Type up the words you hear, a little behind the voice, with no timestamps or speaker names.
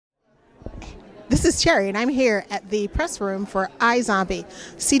This is Cherry, and I'm here at the press room for iZombie,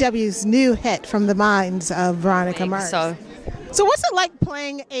 CW's new hit from the minds of Veronica Mars. So what's it like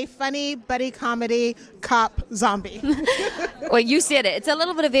playing a funny buddy comedy cop zombie? Well, you said it. It's a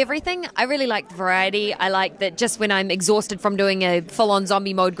little bit of everything. I really like the variety. I like that just when I'm exhausted from doing a full-on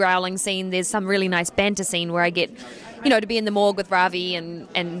zombie mode growling scene, there's some really nice banter scene where I get, to be in the morgue with Ravi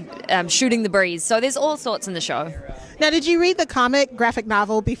and shooting the breeze. So there's all sorts in the show. Now, did you read the comic graphic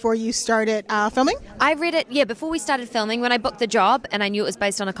novel before you started filming? I read it, before we started filming. When I booked the job and I knew it was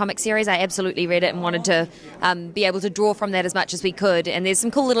based on a comic series, I absolutely read it and wanted to be able to draw from that as much as we could. And there's some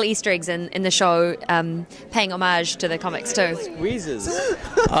cool little Easter eggs in the show paying homage to the comics too. Squeezes.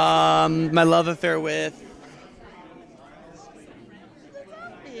 My love affair with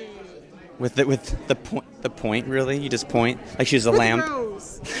the point, really. You just point like she's a lamp.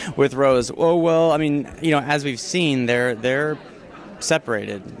 Rose. With Rose. Oh well, I mean, as we've seen, they're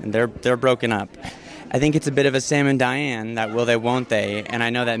separated and they're broken up. I think it's a bit of a Sam and Diane, that will they, won't they? And I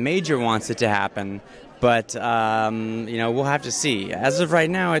know that Major wants it to happen, but we'll have to see. As of right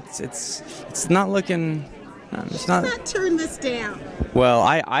now, it's not looking. It's not turn this down. Well,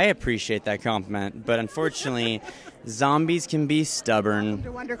 I appreciate that compliment, but unfortunately, zombies can be stubborn.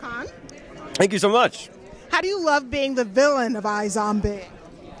 Wondercon. Thank you so much. How do you love being the villain of iZombie?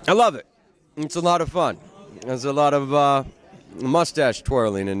 I love it. It's a lot of fun. There's a lot of mustache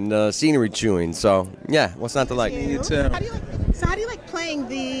twirling and scenery chewing. So, yeah, what's not to like? You too. How do you like playing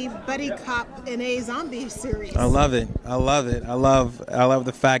the buddy cop in a zombie series? I love it. I love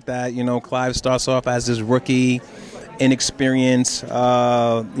the fact that, Clive starts off as this rookie, inexperienced,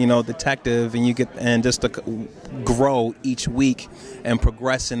 detective, and just to grow each week and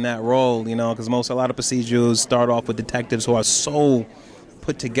progress in that role, because a lot of procedurals start off with detectives who are so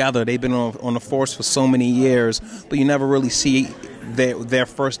put together. They've been on the force for so many years, but you never really see their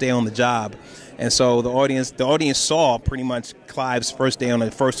first day on the job. And so the audience saw pretty much Clive's first day on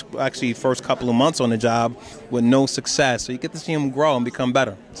the first couple of months on the job with no success. So you get to see him grow and become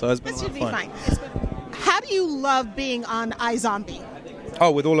better. So it's been a lot of fun. Fine. How do you love being on iZombie?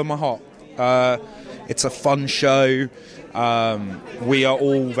 Oh, with all of my heart. It's a fun show. We are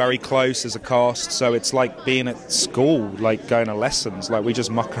all very close as a cast, so it's like being at school, like going to lessons. Like we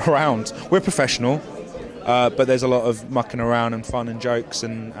just muck around. We're professional, but there's a lot of mucking around and fun and jokes,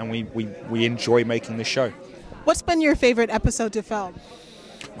 and we enjoy making the show. What's been your favorite episode to film?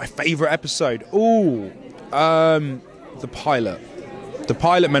 My favorite episode? Ooh, the pilot. The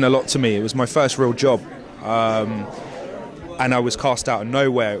pilot meant a lot to me. It was my first real job, and I was cast out of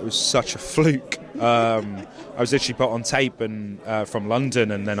nowhere. It was such a fluke. I was literally put on tape and from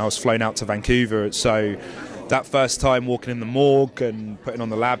London, and then I was flown out to Vancouver. So that first time walking in the morgue and putting on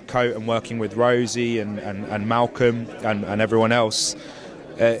the lab coat and working with Rosie and Malcolm and everyone else,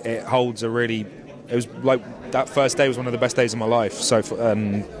 it holds a really. It was like that first day was one of the best days of my life. So so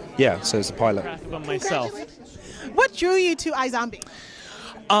it's the pilot. About myself. What drew you to iZombie?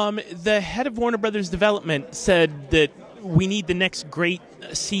 The head of Warner Brothers Development said that we need the next great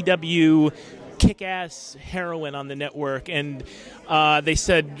CW kick-ass heroine on the network, and she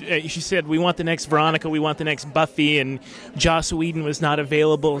said, we want the next Veronica, we want the next Buffy, and Joss Whedon was not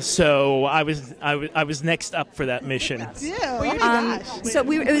available, so I was next up for that mission.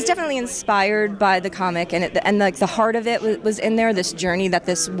 So it was definitely inspired by the comic, and the heart of it was in there. This journey that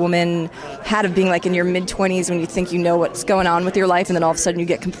this woman had of being like in your mid-20s when you think you know what's going on with your life, and then all of a sudden you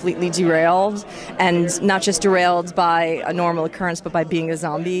get completely derailed, and not just derailed by a normal occurrence, but by being a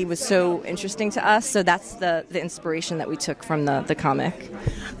zombie, was so interesting to us. So that's the inspiration that we took from the comic.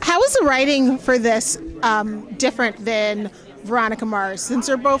 How is the writing for this different than Veronica Mars? Since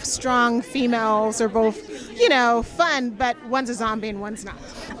they're both strong females, they're both, fun, but one's a zombie and one's not.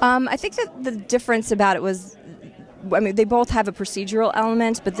 I think that the difference about it was, they both have a procedural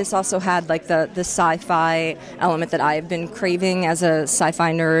element, but this also had like the sci-fi element that I have been craving as a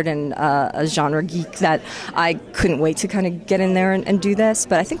sci-fi nerd and a genre geek, that I couldn't wait to kind of get in there and do this.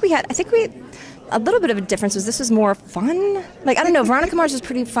 But I think we a little bit of a difference was this was more fun. Like, I don't know, Veronica Mars was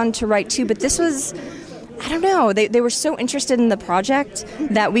pretty fun to write too, but this was, I don't know, they were so interested in the project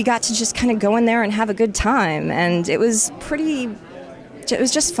that we got to just kind of go in there and have a good time, and it was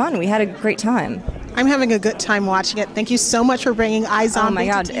just fun. We had a great time. I'm having a good time watching it. Thank you so much for bringing iZombie Oh my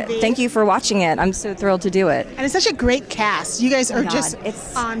God, to TV. Thank you for watching it. I'm so thrilled to do it. And it's such a great cast. You guys are just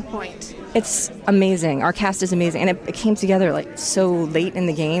on point. It's amazing. Our cast is amazing, and it came together like so late in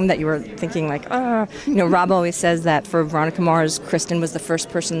the game that you were thinking like, Rob always says that for Veronica Mars, Kristen was the first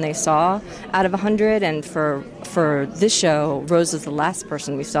person they saw out of 100, and for this show, Rose was the last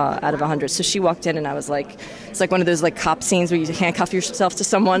person we saw out of 100. So she walked in, and I was like, it's like one of those like cop scenes where you handcuff yourself to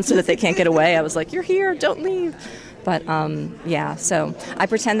someone so that they can't get away. I was like, you're here, don't leave. But so I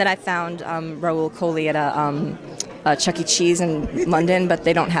pretend that I found Rahul Kohli at a Chuck E. Cheese in London, but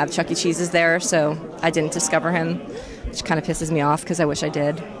they don't have Chuck E. Cheese's there, so I didn't discover him, which kind of pisses me off because I wish I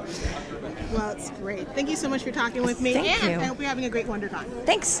did. Well, it's great. Thank you so much for talking with me. Thank you. I hope you're having a great Wondercon.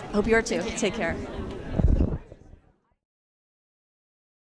 Thanks. Hope you are too. Take care.